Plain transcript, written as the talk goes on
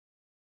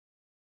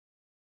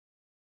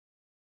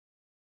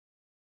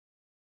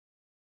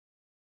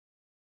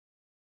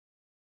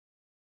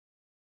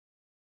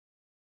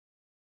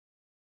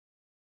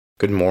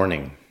Good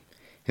morning,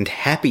 and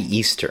happy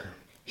Easter.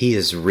 He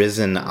is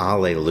risen,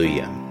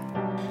 alleluia.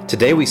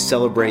 Today we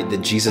celebrate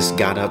that Jesus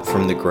got up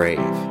from the grave.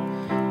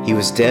 He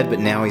was dead, but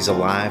now he's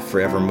alive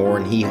forevermore,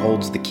 and he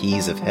holds the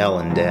keys of hell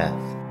and death.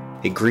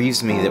 It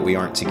grieves me that we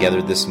aren't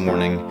together this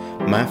morning,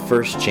 my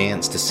first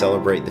chance to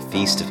celebrate the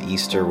feast of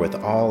Easter with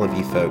all of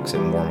you folks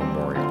at Moore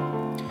Memorial.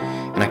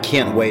 And I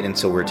can't wait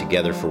until we're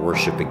together for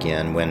worship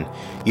again, when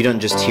you don't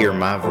just hear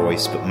my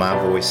voice, but my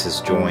voice is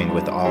joined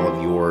with all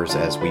of yours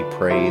as we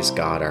praise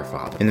God our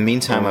Father. In the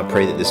meantime, I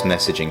pray that this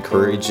message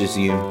encourages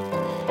you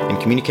and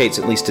communicates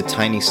at least a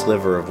tiny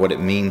sliver of what it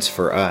means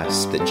for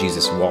us that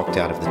Jesus walked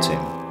out of the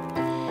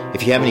tomb.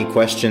 If you have any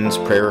questions,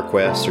 prayer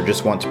requests, or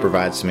just want to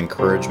provide some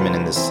encouragement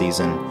in this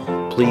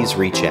season, please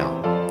reach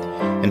out.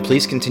 And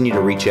please continue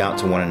to reach out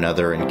to one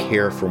another and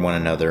care for one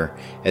another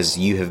as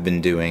you have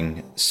been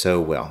doing so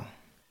well.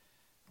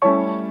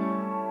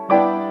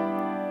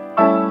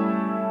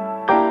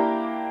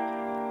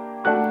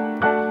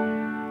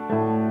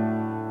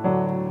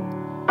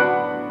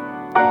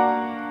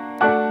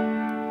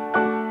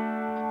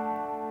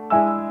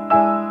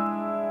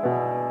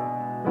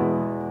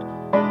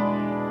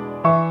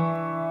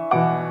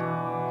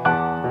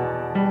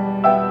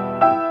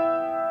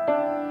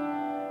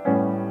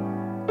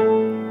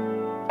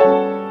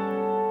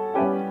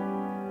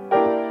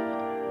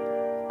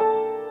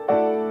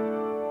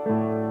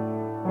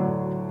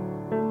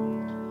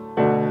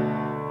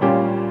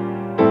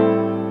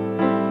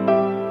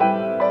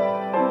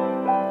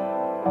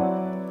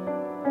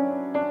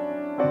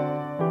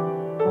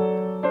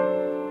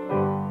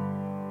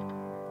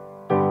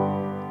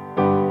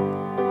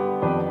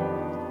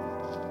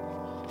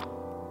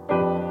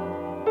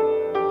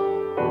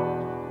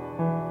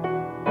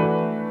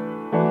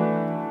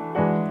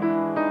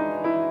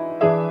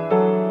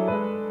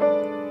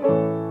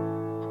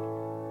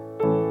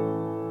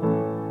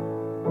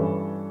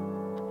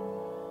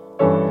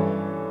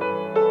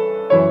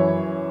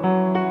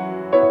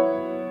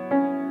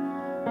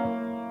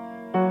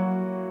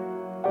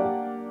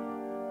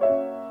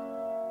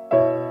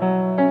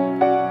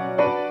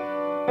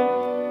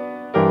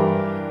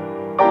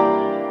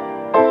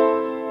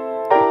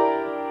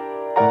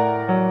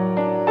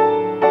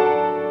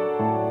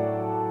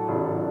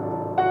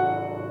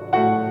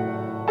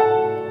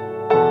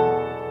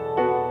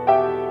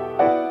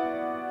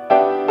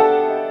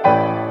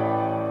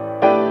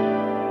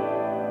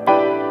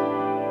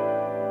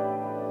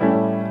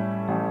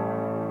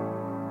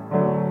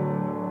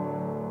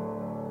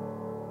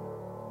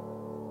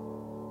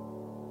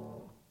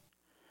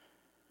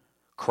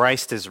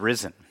 Christ is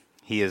risen.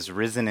 He is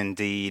risen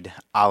indeed.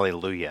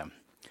 Alleluia.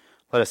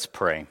 Let us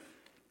pray.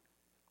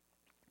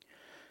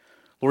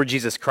 Lord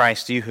Jesus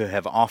Christ, you who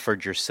have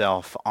offered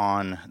yourself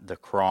on the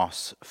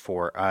cross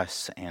for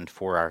us and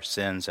for our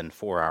sins and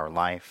for our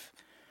life,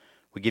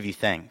 we give you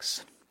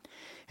thanks.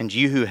 And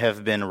you who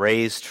have been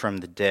raised from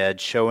the dead,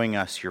 showing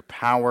us your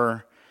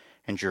power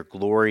and your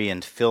glory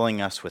and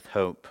filling us with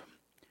hope,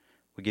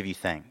 we give you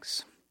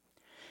thanks.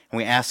 And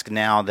we ask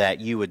now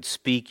that you would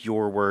speak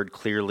your word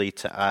clearly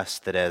to us,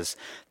 that as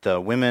the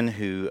women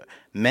who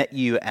met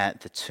you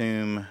at the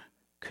tomb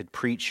could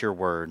preach your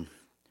word,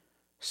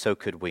 so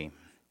could we.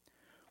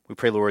 We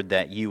pray, Lord,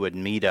 that you would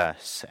meet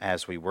us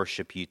as we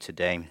worship you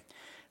today.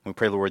 We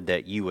pray, Lord,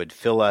 that you would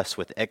fill us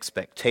with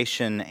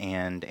expectation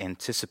and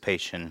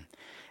anticipation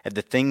at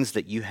the things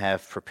that you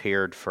have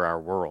prepared for our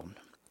world.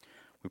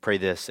 We pray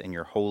this in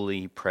your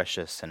holy,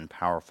 precious, and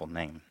powerful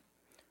name.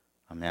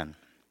 Amen.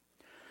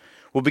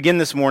 We'll begin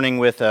this morning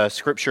with a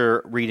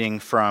scripture reading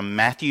from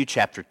Matthew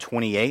chapter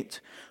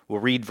 28. We'll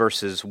read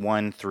verses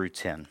 1 through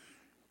 10.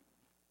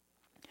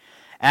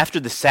 After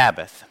the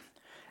Sabbath,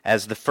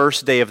 as the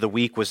first day of the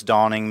week was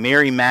dawning,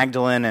 Mary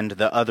Magdalene and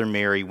the other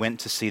Mary went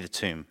to see the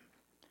tomb.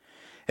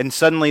 And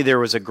suddenly there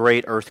was a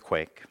great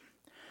earthquake,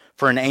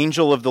 for an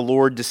angel of the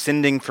Lord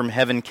descending from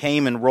heaven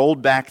came and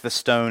rolled back the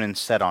stone and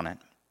sat on it.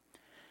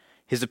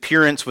 His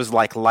appearance was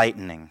like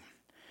lightning,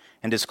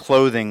 and his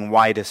clothing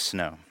white as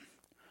snow.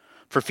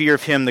 For fear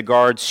of him, the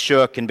guards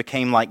shook and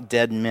became like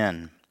dead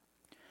men.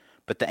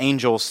 But the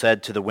angel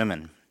said to the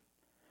women,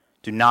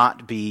 "Do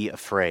not be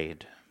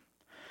afraid.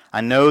 I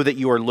know that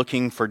you are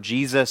looking for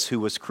Jesus who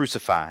was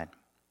crucified.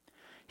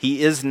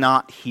 He is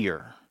not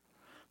here,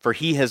 for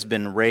he has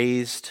been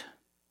raised,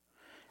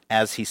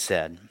 as he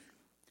said.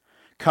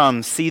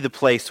 Come, see the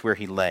place where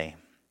he lay.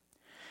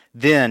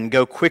 Then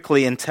go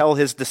quickly and tell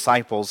his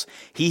disciples,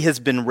 he has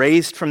been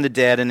raised from the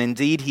dead, and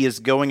indeed he is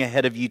going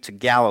ahead of you to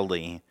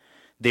Galilee.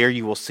 There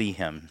you will see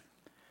him.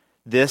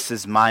 This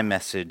is my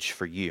message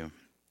for you."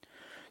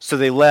 So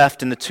they left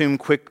the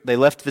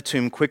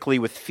tomb quickly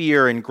with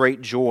fear and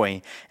great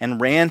joy, and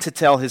ran to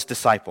tell his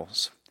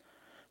disciples.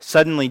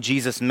 Suddenly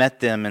Jesus met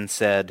them and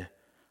said,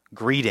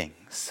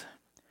 "Greetings."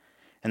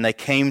 And they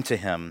came to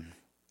him,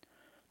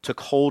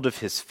 took hold of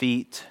his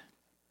feet,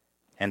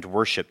 and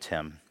worshipped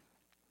him.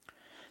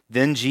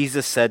 Then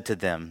Jesus said to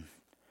them,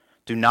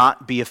 "Do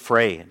not be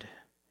afraid.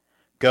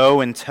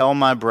 Go and tell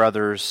my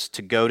brothers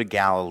to go to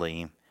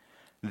Galilee.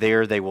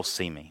 There they will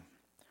see me."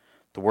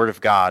 The word of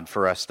God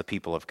for us, the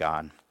people of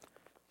God.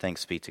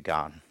 Thanks be to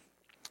God.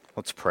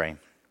 Let's pray.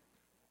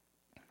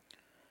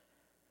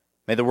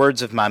 May the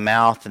words of my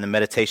mouth and the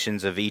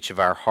meditations of each of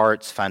our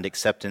hearts find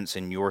acceptance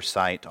in your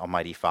sight,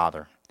 Almighty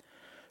Father.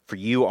 For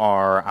you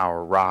are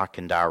our rock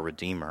and our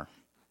Redeemer.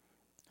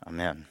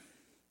 Amen.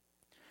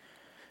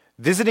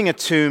 Visiting a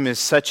tomb is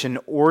such an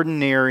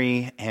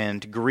ordinary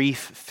and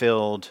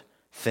grief-filled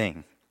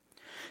thing.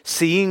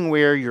 Seeing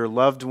where your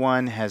loved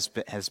one has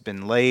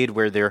been laid,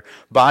 where their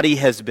body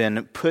has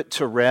been put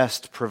to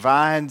rest,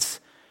 provides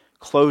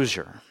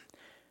closure,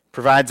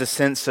 provides a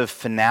sense of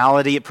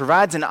finality. It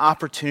provides an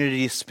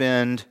opportunity to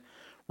spend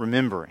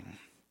remembering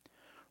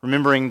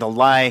the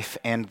life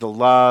and the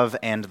love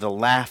and the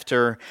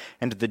laughter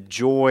and the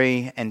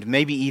joy and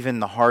maybe even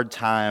the hard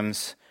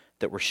times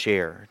that were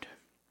shared.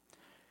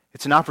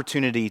 It's an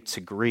opportunity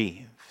to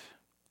grieve.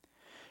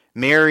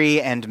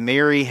 Mary and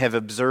Mary have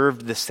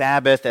observed the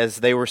Sabbath as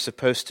they were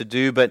supposed to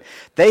do, but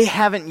they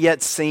haven't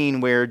yet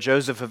seen where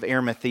Joseph of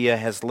Arimathea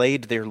has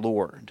laid their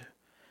Lord.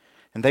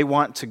 And they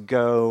want to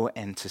go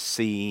and to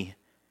see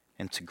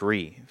and to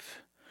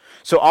grieve.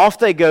 So off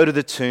they go to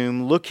the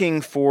tomb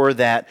looking for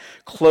that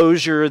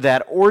closure,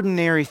 that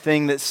ordinary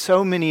thing that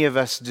so many of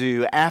us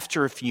do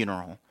after a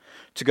funeral,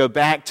 to go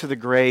back to the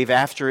grave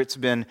after it's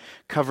been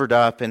covered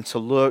up and to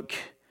look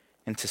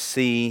and to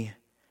see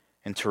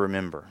and to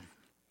remember.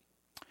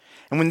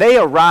 And when they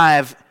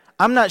arrive,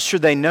 I'm not sure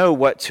they know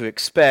what to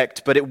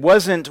expect, but it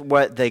wasn't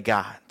what they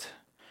got.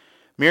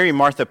 Mary and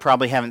Martha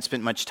probably haven't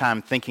spent much time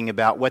thinking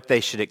about what they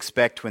should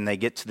expect when they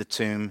get to the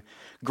tomb.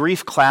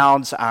 Grief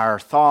clouds our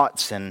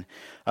thoughts, and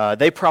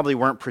they probably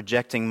weren't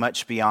projecting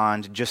much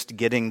beyond just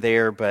getting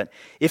there. But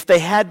if they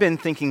had been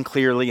thinking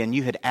clearly and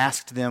you had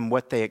asked them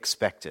what they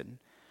expected,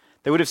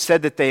 they would have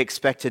said that they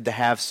expected to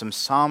have some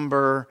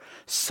somber,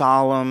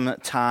 solemn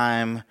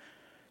time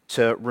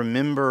to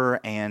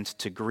remember and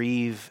to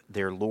grieve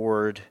their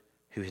Lord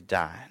who had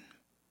died.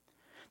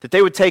 That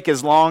they would take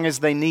as long as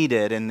they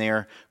needed in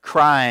their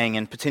crying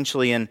and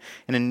potentially in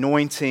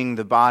anointing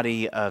the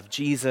body of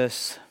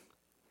Jesus.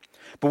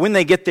 But when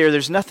they get there,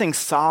 there's nothing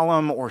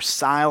solemn or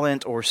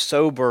silent or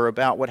sober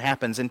about what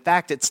happens. In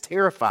fact, it's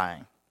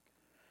terrifying.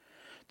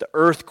 The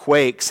earth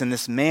quakes, and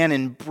this man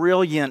in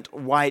brilliant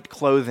white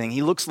clothing,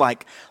 he looks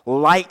like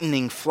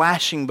lightning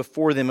flashing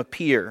before them,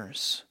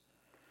 appears.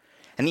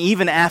 And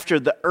even after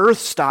the earth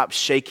stops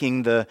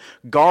shaking, the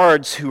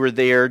guards who are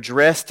there,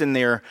 dressed in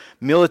their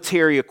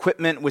military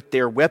equipment with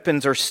their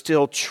weapons, are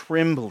still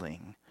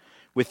trembling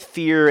with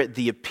fear at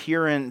the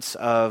appearance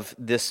of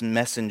this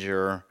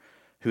messenger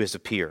who has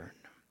appeared.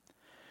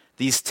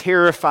 These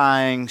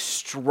terrifying,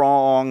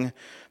 strong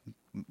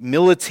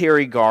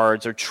military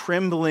guards are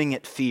trembling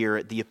at fear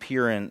at the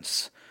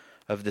appearance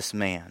of this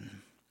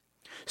man.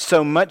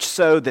 So much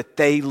so that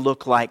they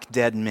look like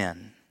dead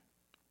men.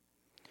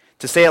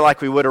 To say it like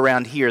we would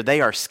around here,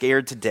 they are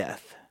scared to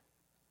death.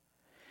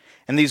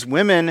 And these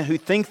women who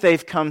think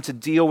they've come to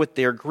deal with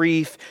their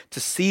grief,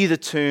 to see the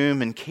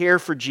tomb and care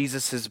for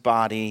Jesus'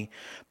 body,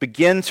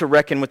 begin to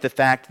reckon with the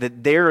fact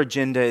that their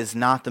agenda is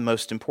not the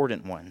most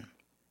important one.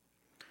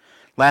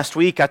 Last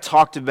week I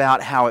talked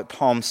about how at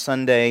Palm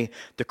Sunday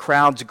the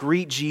crowds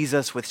greet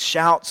Jesus with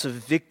shouts of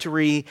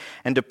victory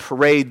and a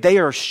parade. They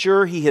are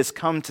sure he has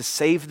come to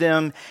save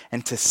them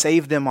and to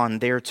save them on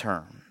their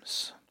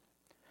terms.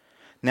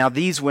 Now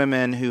these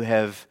women who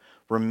have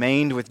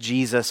remained with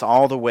Jesus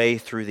all the way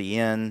through the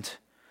end,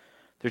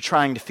 they're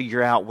trying to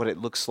figure out what it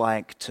looks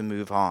like to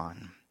move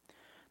on.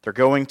 They're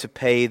going to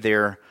pay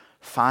their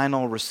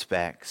final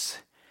respects,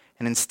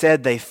 and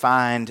instead they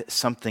find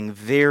something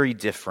very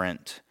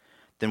different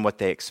than what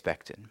they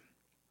expected.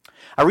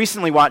 I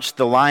recently watched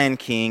The Lion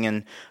King,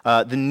 and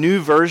the new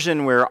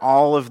version where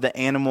all of the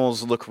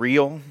animals look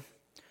real.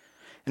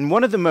 And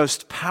one of the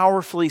most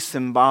powerfully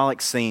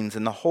symbolic scenes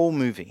in the whole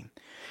movie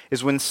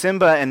is when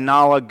Simba and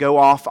Nala go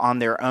off on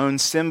their own.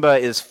 Simba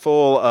is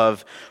full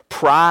of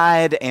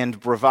pride and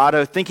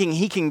bravado, thinking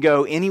he can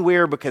go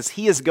anywhere because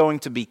he is going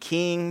to be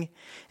king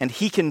and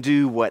he can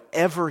do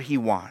whatever he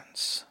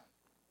wants.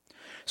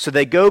 So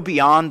they go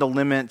beyond the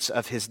limits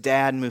of his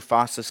dad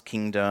Mufasa's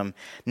kingdom,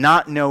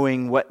 not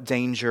knowing what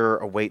danger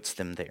awaits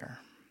them there.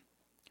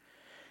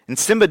 And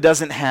Simba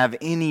doesn't have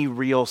any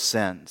real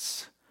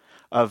sense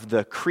of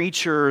the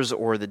creatures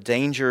or the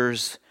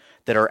dangers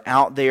that are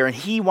out there, and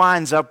he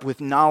winds up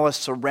with Nala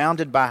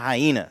surrounded by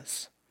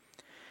hyenas.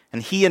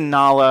 And he and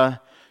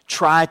Nala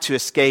try to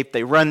escape.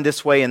 They run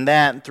this way and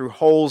that and through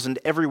holes and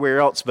everywhere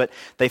else, but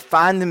they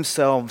find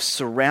themselves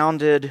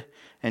surrounded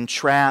and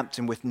trapped,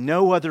 and with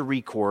no other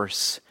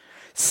recourse,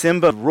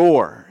 Simba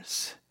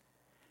roars,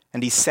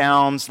 and he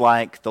sounds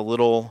like the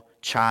little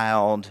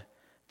child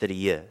that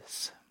he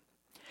is.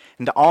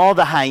 And all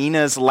the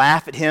hyenas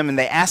laugh at him, and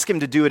they ask him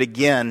to do it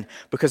again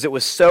because it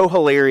was so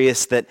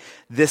hilarious that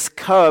this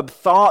cub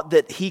thought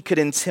that he could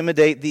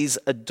intimidate these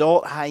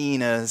adult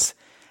hyenas,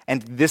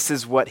 and this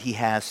is what he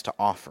has to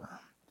offer.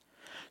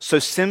 So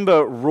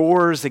Simba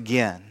roars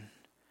again,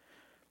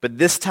 but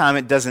this time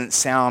it doesn't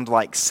sound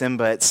like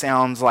Simba. It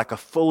sounds like a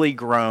fully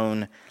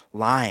grown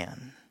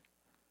lion.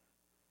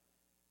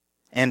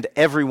 And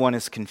everyone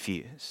is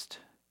confused.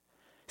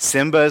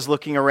 Simba is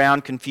looking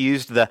around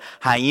confused. The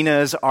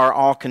hyenas are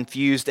all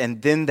confused,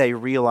 and then they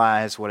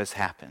realize what has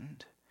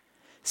happened.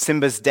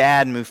 Simba's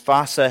dad,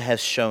 Mufasa,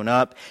 has shown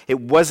up. It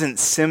wasn't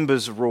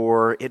Simba's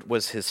roar, it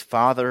was his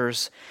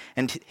father's.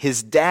 And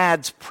his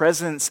dad's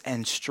presence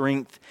and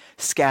strength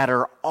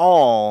scatter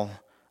all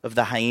of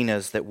the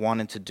hyenas that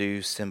wanted to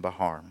do Simba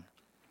harm.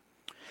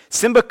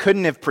 Simba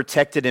couldn't have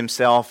protected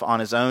himself on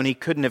his own. He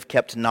couldn't have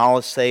kept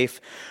Nala safe.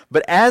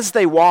 But as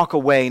they walk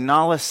away,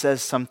 Nala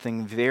says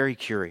something very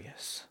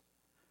curious.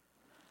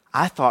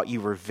 I thought you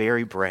were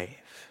very brave.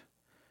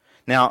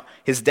 Now,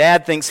 his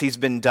dad thinks he's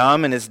been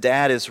dumb, and his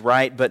dad is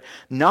right, but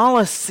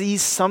Nala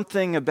sees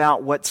something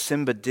about what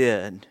Simba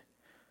did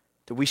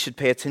that we should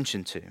pay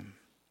attention to.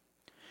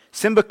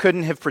 Simba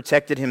couldn't have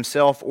protected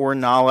himself or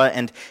Nala,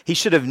 and he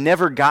should have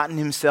never gotten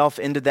himself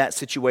into that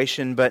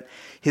situation, but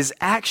his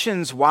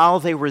actions while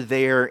they were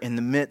there in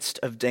the midst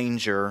of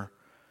danger,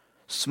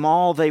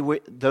 small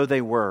though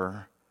they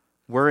were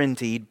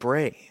indeed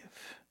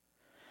brave.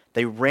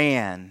 They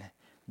ran,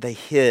 they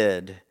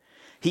hid.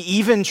 He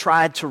even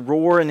tried to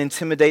roar and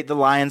intimidate the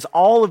lions.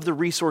 All of the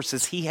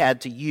resources he had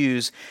to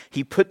use,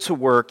 he put to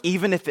work,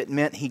 even if it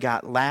meant he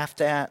got laughed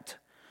at.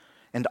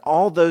 And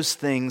all those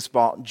things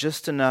bought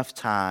just enough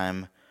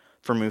time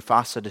for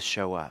Mufasa to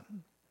show up.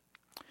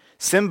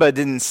 Simba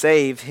didn't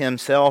save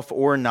himself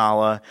or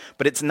Nala,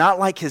 but it's not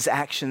like his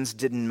actions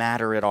didn't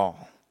matter at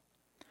all.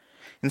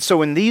 And so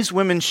when these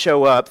women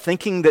show up,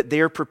 thinking that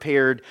they're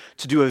prepared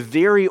to do a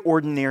very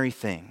ordinary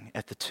thing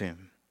at the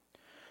tomb,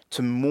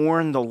 to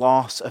mourn the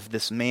loss of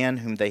this man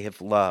whom they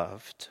have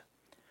loved,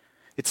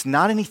 it's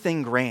not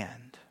anything grand.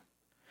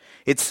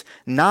 It's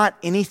not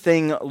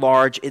anything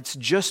large. It's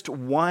just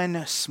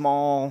one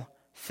small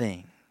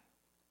thing.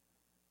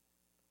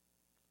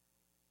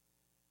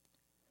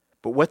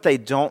 But what they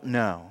don't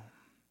know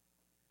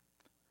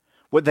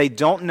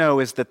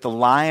is that the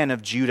Lion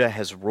of Judah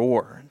has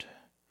roared,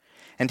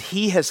 and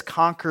he has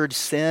conquered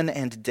sin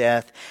and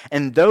death,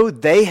 and though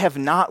they have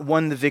not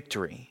won the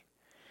victory,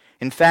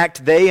 in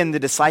fact, they and the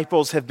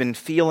disciples have been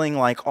feeling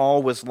like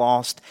all was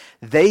lost,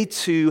 they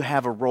too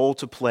have a role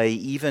to play,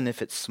 even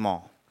if it's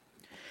small.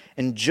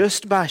 And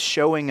just by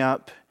showing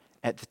up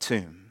at the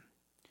tomb,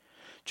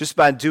 just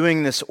by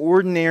doing this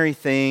ordinary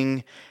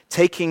thing,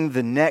 taking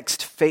the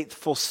next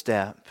faithful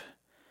step,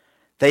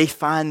 they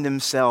find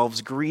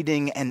themselves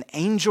greeting an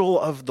angel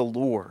of the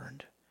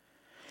Lord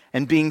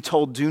and being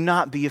told, "Do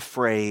not be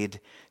afraid.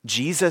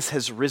 Jesus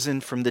has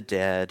risen from the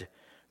dead.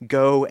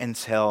 Go and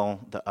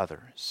tell the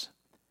others."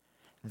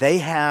 They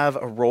have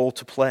a role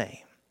to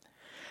play.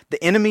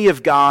 The enemy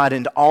of God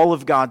and all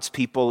of God's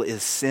people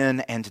is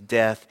sin and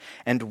death,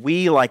 and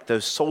we, like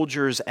those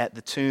soldiers at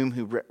the tomb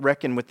who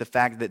reckon with the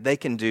fact that they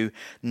can do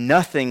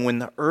nothing when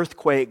the earth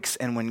quakes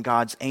and when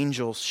God's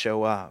angels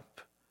show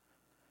up,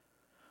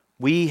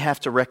 we have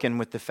to reckon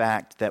with the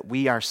fact that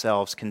we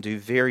ourselves can do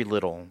very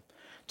little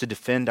to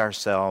defend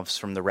ourselves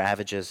from the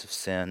ravages of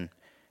sin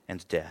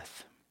and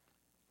death.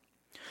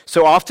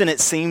 So often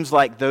it seems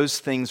like those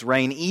things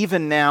reign,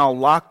 even now,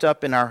 locked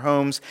up in our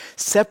homes,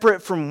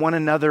 separate from one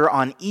another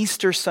on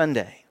Easter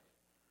Sunday.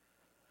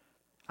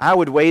 I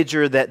would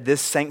wager that this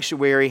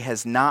sanctuary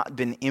has not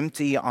been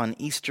empty on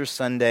Easter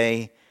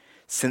Sunday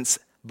since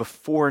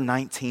before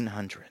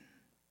 1900.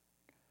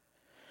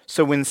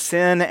 So when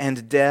sin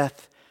and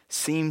death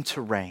seem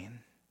to reign,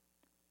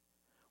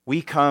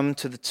 we come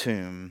to the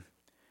tomb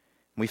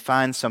and we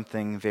find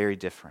something very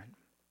different.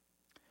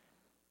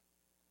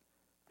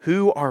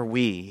 Who are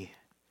we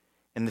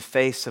in the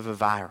face of a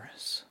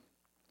virus?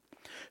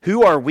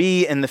 Who are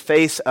we in the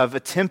face of a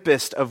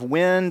tempest of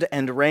wind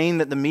and rain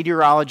that the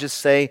meteorologists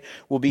say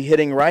will be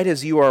hitting right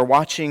as you are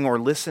watching or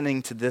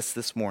listening to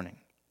this morning?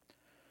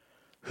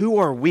 Who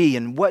are we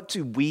and what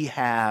do we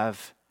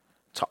have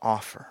to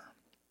offer?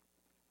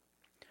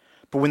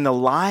 But when the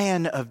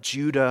Lion of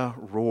Judah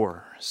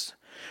roars,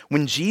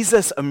 when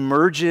Jesus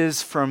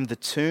emerges from the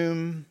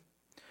tomb,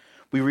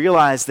 we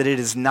realize that it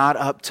is not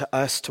up to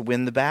us to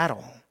win the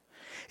battle.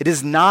 It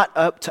is not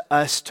up to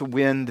us to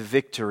win the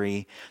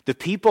victory. The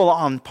people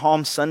on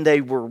Palm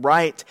Sunday were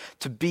right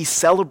to be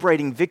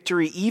celebrating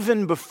victory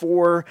even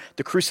before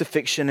the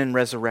crucifixion and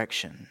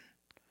resurrection.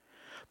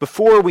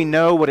 Before we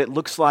know what it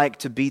looks like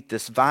to beat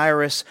this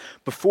virus,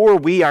 before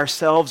we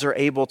ourselves are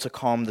able to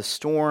calm the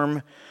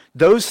storm,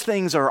 those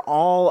things are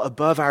all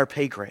above our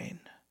pay grade.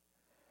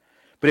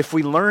 But if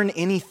we learn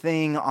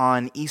anything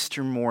on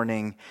Easter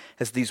morning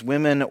as these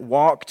women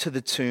walk to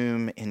the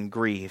tomb in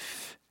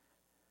grief,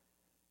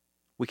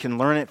 we can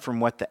learn it from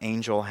what the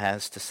angel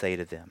has to say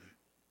to them.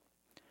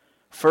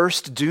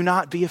 First, do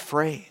not be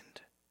afraid.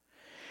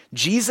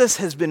 Jesus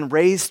has been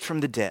raised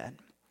from the dead.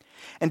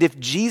 And if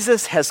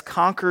Jesus has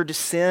conquered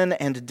sin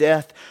and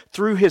death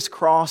through his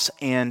cross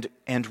and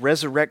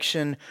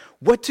resurrection,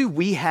 what do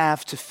we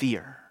have to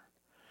fear?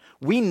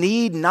 We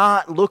need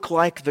not look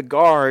like the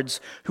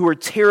guards who are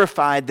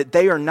terrified that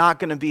they are not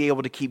going to be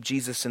able to keep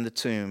Jesus in the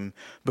tomb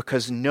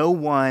because no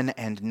one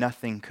and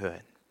nothing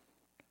could.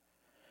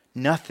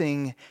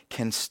 Nothing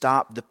can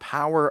stop the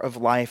power of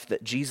life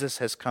that Jesus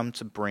has come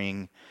to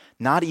bring,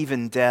 not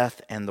even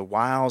death and the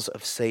wiles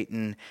of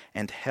Satan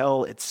and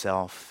hell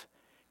itself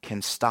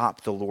can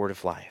stop the Lord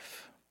of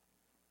life.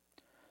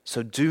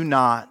 So do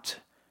not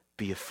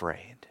be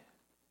afraid.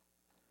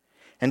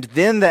 And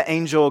then the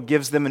angel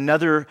gives them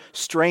another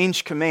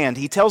strange command.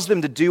 He tells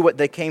them to do what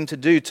they came to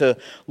do, to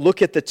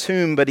look at the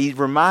tomb, but he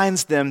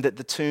reminds them that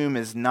the tomb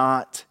is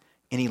not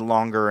any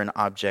longer an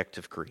object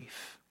of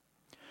grief.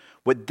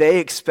 What they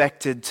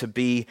expected to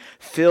be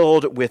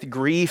filled with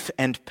grief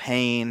and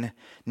pain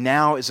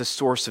now is a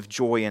source of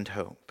joy and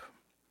hope.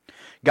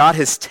 God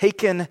has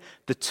taken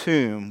the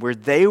tomb where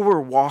they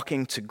were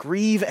walking to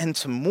grieve and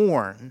to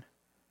mourn,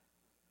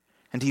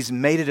 and he's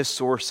made it a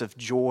source of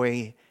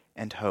joy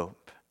and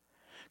hope.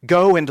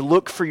 Go and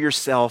look for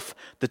yourself.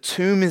 The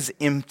tomb is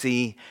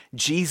empty.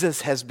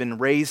 Jesus has been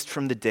raised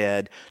from the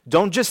dead.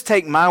 Don't just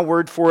take my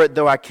word for it,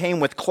 though I came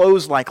with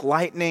clothes like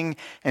lightning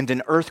and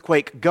an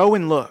earthquake. Go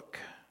and look.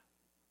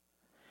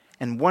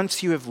 And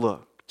once you have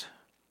looked,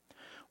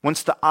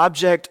 once the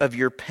object of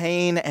your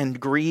pain and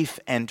grief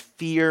and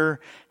fear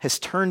has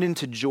turned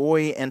into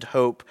joy and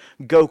hope,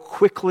 go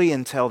quickly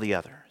and tell the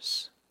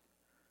others.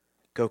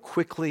 Go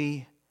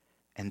quickly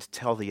and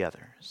tell the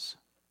others.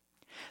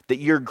 That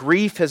your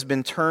grief has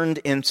been turned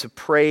into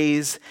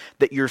praise,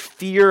 that your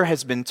fear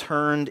has been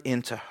turned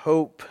into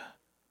hope.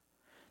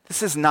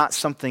 This is not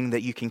something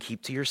that you can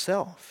keep to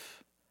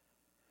yourself.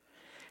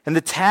 And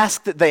the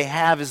task that they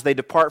have as they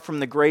depart from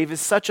the grave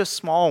is such a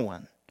small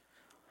one.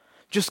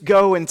 Just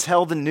go and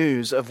tell the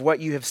news of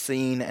what you have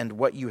seen and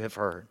what you have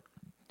heard.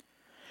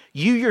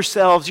 You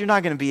yourselves, you're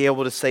not going to be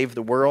able to save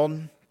the world.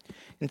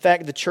 In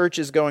fact, the church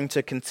is going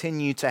to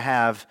continue to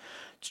have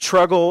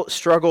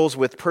struggles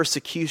with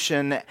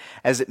persecution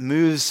as it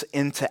moves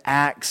into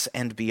Acts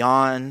and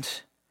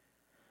beyond.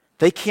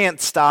 They can't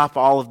stop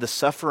all of the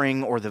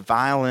suffering or the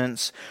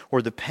violence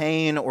or the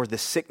pain or the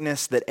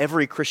sickness that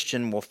every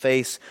Christian will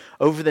face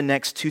over the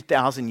next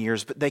 2,000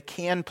 years, but they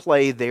can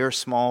play their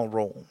small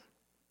role.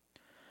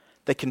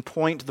 They can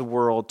point the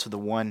world to the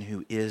one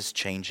who is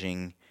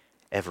changing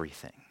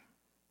everything.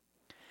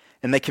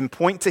 And they can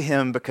point to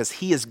him because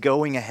he is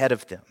going ahead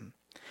of them.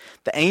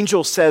 The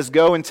angel says,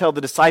 go and tell the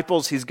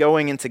disciples he's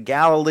going into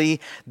Galilee.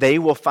 They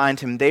will find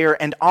him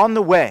there. And on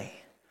the way,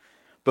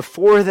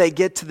 before they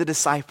get to the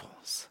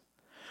disciples,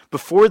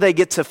 before they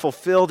get to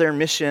fulfill their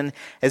mission,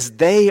 as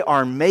they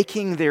are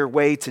making their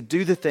way to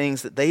do the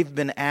things that they've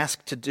been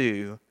asked to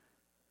do,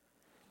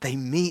 they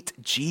meet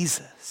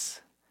Jesus.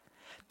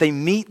 They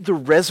meet the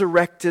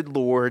resurrected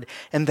Lord,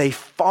 and they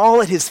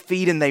fall at his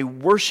feet and they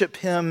worship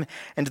him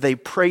and they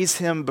praise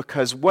him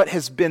because what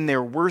has been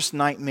their worst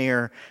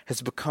nightmare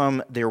has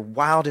become their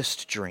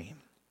wildest dream.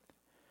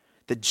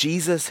 That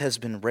Jesus has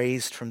been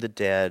raised from the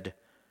dead.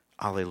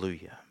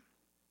 Alleluia.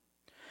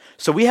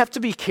 So we have to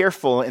be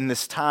careful in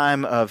this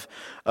time of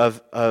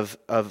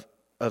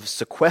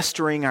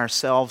sequestering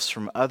ourselves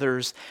from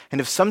others, and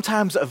of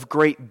sometimes of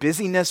great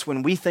busyness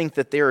when we think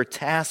that there are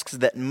tasks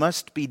that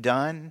must be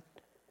done.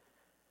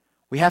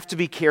 We have to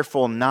be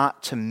careful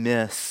not to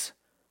miss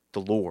the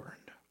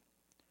Lord.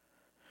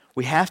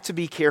 We have to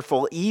be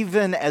careful,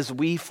 even as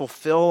we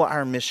fulfill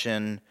our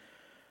mission,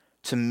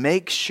 to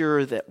make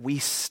sure that we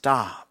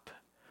stop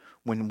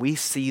when we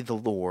see the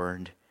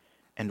Lord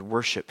and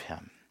worship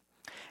him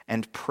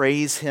and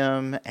praise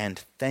him and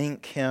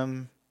thank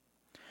him.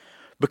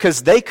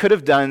 Because they could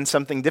have done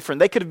something different.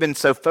 They could have been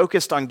so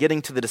focused on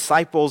getting to the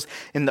disciples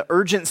in the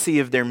urgency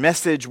of their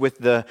message with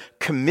the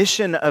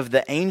commission of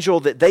the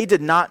angel that they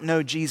did not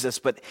know Jesus,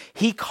 but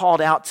he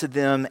called out to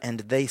them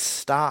and they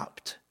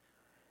stopped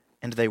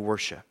and they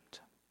worshiped.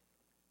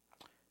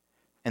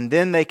 And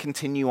then they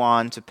continue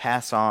on to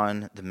pass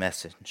on the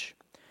message.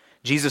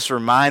 Jesus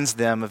reminds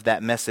them of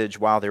that message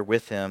while they're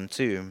with him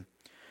too,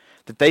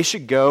 that they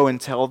should go and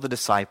tell the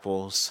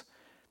disciples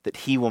that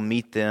he will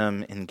meet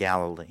them in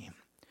Galilee.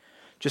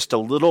 Just a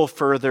little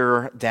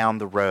further down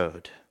the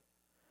road,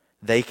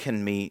 they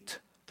can meet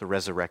the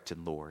resurrected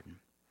Lord.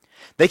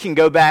 They can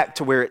go back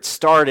to where it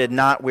started,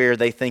 not where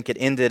they think it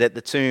ended at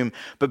the tomb,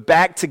 but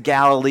back to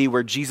Galilee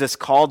where Jesus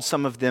called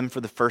some of them for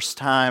the first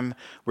time,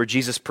 where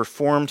Jesus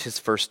performed his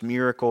first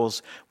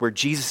miracles, where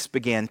Jesus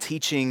began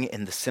teaching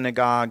in the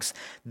synagogues.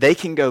 They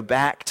can go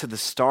back to the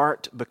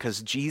start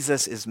because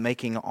Jesus is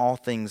making all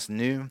things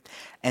new,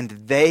 and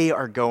they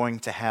are going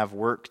to have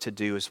work to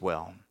do as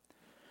well.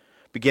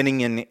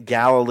 Beginning in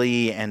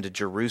Galilee and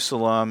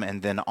Jerusalem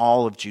and then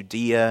all of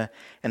Judea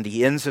and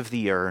the ends of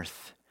the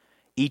earth,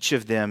 each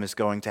of them is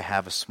going to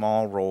have a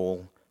small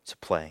role to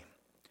play.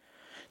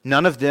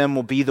 None of them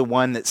will be the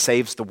one that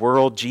saves the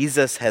world.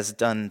 Jesus has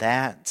done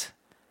that.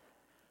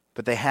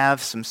 But they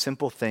have some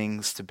simple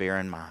things to bear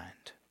in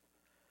mind.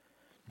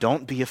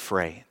 Don't be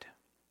afraid.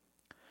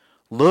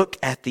 Look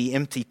at the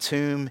empty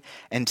tomb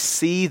and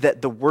see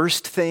that the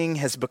worst thing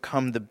has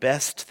become the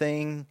best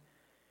thing.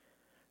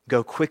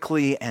 Go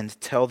quickly and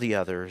tell the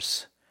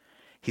others.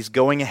 He's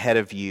going ahead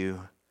of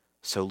you,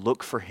 so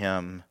look for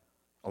him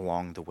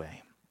along the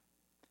way.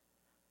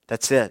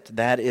 That's it.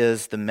 That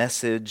is the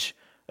message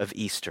of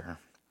Easter.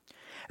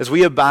 As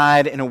we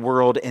abide in a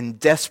world in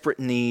desperate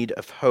need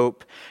of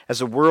hope,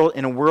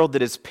 in a world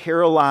that is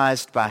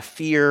paralyzed by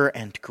fear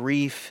and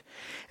grief,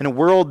 in a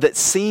world that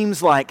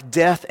seems like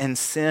death and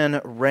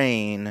sin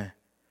reign,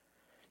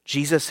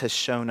 Jesus has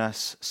shown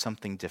us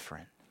something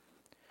different.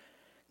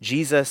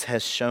 Jesus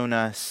has shown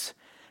us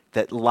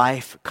that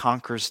life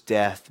conquers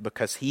death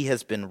because he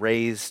has been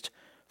raised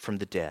from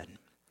the dead.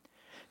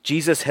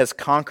 Jesus has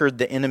conquered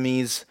the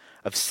enemies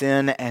of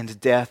sin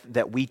and death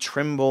that we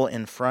tremble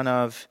in front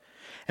of,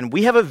 and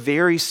we have a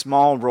very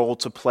small role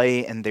to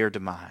play in their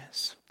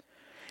demise.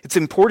 It's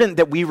important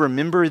that we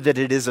remember that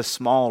it is a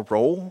small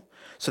role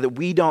so that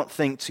we don't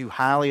think too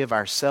highly of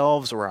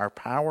ourselves or our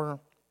power.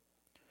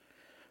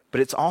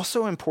 But it's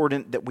also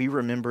important that we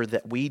remember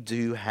that we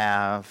do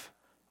have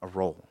a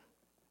role.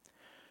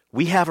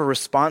 We have a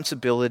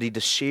responsibility to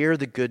share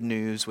the good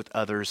news with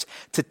others,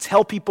 to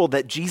tell people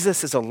that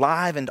Jesus is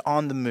alive and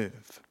on the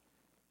move,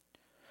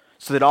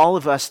 so that all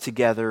of us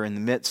together in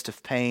the midst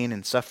of pain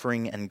and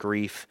suffering and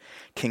grief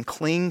can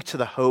cling to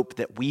the hope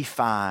that we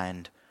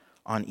find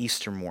on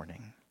Easter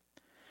morning.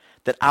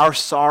 That our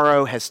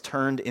sorrow has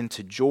turned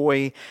into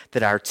joy,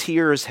 that our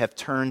tears have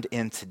turned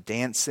into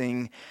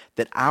dancing,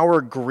 that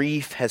our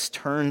grief has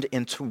turned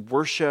into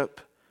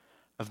worship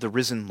of the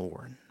risen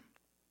Lord.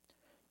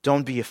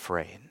 Don't be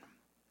afraid.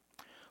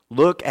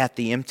 Look at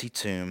the empty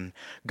tomb,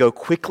 go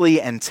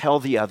quickly and tell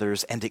the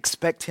others, and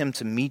expect him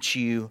to meet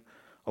you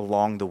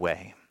along the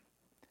way.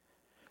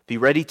 Be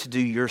ready to do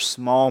your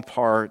small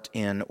part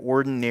in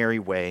ordinary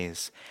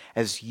ways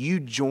as you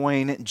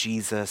join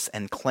Jesus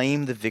and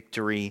claim the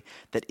victory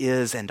that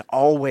is and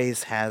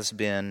always has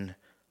been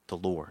the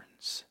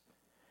Lord's.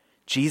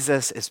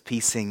 Jesus is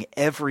piecing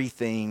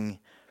everything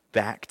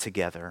back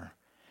together,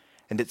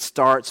 and it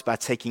starts by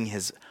taking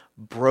his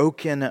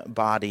broken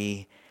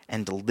body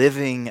and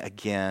living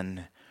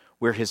again,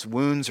 where his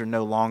wounds are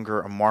no longer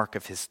a mark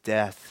of his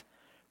death,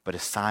 but a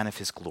sign of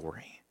his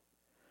glory.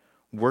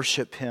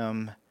 Worship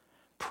him,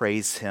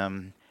 praise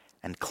him,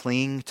 and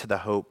cling to the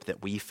hope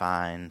that we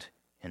find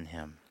in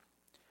him.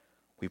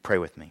 We pray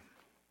with me.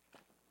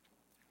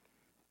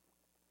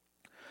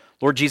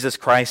 Lord Jesus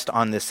Christ,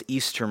 on this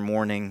Easter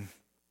morning,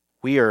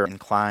 we are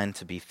inclined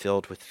to be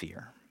filled with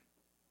fear.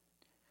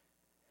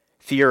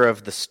 Fear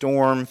of the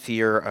storm,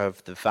 fear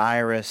of the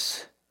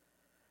virus,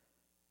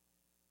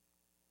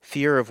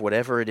 fear of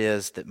whatever it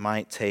is that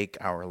might take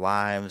our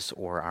lives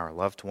or our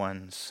loved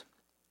ones.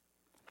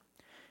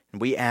 And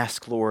we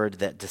ask, Lord,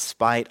 that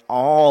despite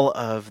all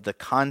of the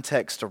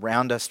context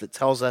around us that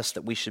tells us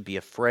that we should be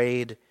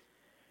afraid,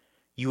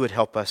 you would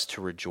help us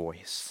to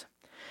rejoice.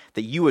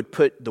 That you would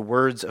put the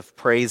words of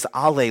praise,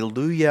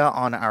 Alleluia,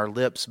 on our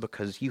lips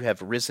because you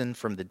have risen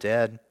from the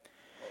dead,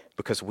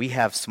 because we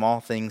have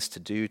small things to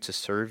do to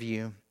serve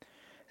you,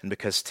 and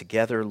because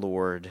together,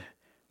 Lord,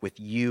 with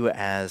you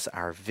as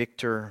our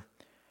victor,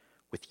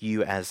 with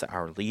you as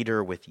our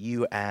leader, with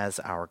you as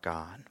our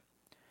God,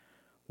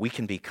 we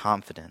can be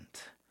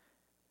confident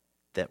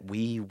that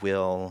we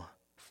will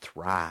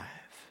thrive.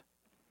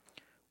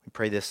 We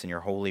pray this in your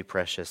holy,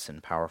 precious,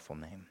 and powerful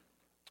name.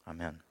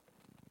 Amen.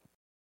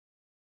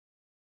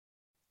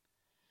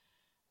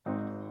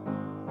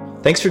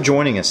 Thanks for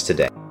joining us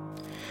today.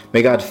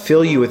 May God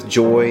fill you with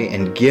joy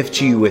and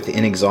gift you with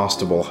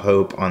inexhaustible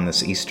hope on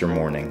this Easter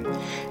morning.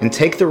 And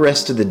take the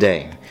rest of the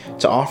day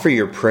to offer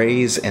your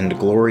praise and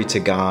glory to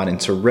God and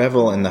to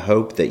revel in the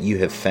hope that you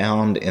have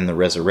found in the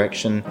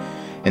resurrection.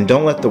 And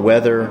don't let the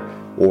weather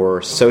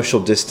or social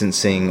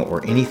distancing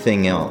or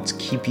anything else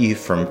keep you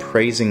from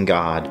praising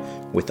God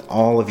with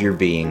all of your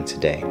being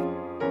today.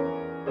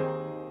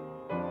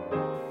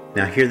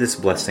 Now hear this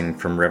blessing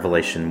from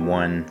Revelation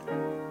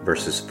 1,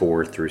 verses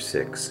 4 through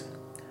 6.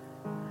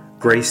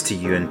 Grace to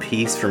you and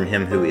peace from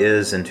him who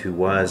is and who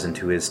was and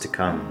who is to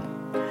come,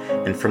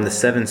 and from the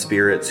 7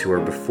 spirits who are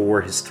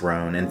before his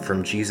throne, and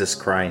from Jesus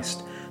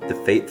Christ, the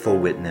faithful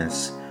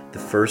witness, the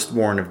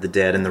firstborn of the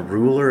dead and the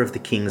ruler of the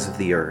kings of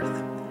the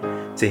earth.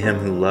 To him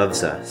who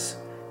loves us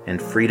and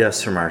freed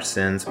us from our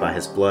sins by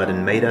his blood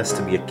and made us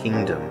to be a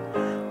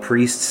kingdom,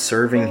 priests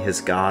serving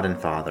his God and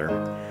Father.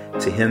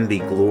 To him be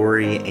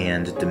glory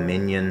and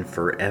dominion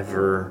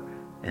forever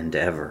and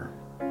ever.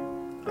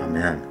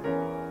 Amen.